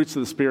the fruits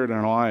of the Spirit in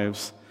our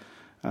lives,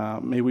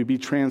 may we be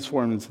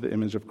transformed into the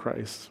image of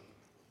Christ.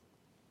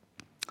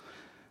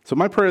 So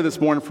my prayer this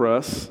morning for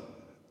us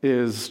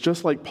is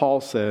just like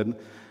Paul said,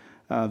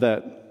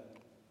 that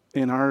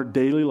in our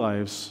daily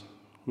lives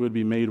we would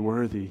be made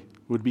worthy,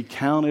 would be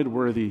counted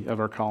worthy of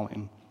our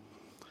calling,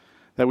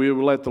 that we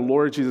would let the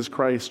Lord Jesus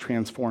Christ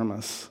transform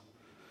us.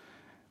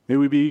 May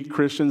we be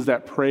Christians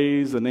that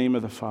praise the name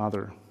of the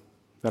Father,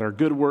 that our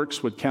good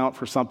works would count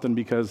for something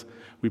because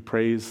we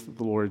praise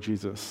the Lord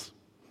Jesus.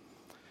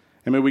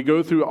 And may we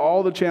go through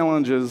all the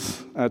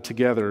challenges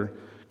together,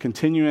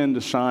 continuing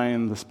to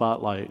shine the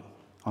spotlight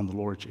on the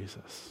Lord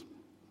Jesus.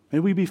 May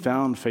we be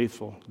found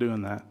faithful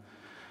doing that.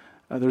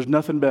 There's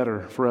nothing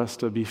better for us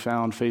to be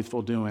found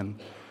faithful doing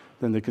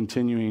than the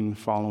continuing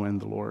following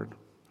the Lord.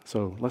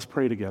 So let's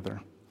pray together.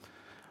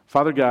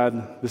 Father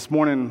God, this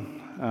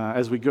morning,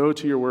 as we go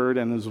to your word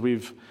and as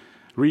we've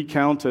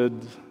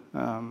recounted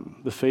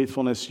the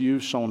faithfulness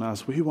you've shown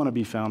us, we want to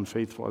be found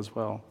faithful as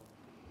well.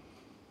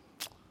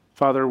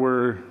 Father,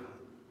 we're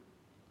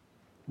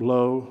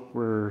low,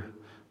 we're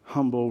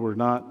humble, we're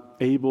not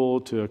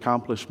able to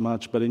accomplish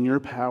much, but in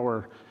your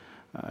power,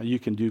 you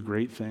can do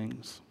great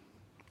things.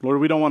 Lord,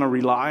 we don't want to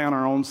rely on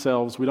our own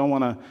selves. We don't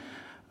want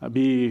to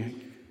be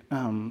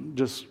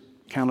just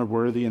counted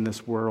worthy in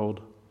this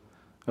world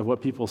of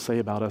what people say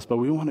about us, but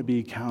we want to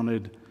be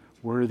counted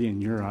worthy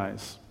in your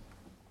eyes.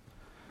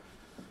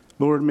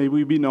 Lord, may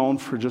we be known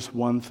for just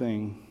one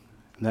thing,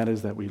 and that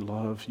is that we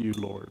love you,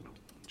 Lord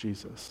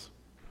Jesus.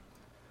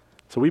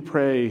 So we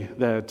pray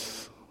that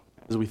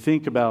as we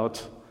think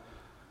about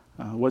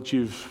what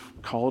you've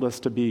called us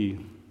to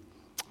be,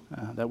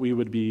 that we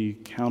would be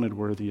counted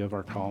worthy of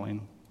our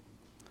calling.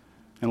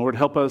 And Lord,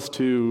 help us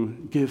to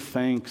give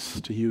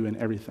thanks to you in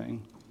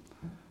everything.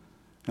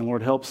 And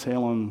Lord, help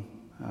Salem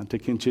to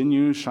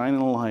continue shining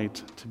a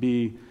light, to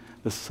be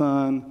the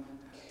sun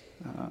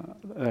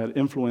that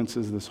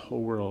influences this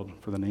whole world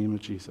for the name of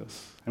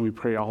Jesus. And we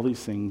pray all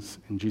these things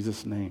in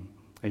Jesus' name.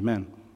 Amen.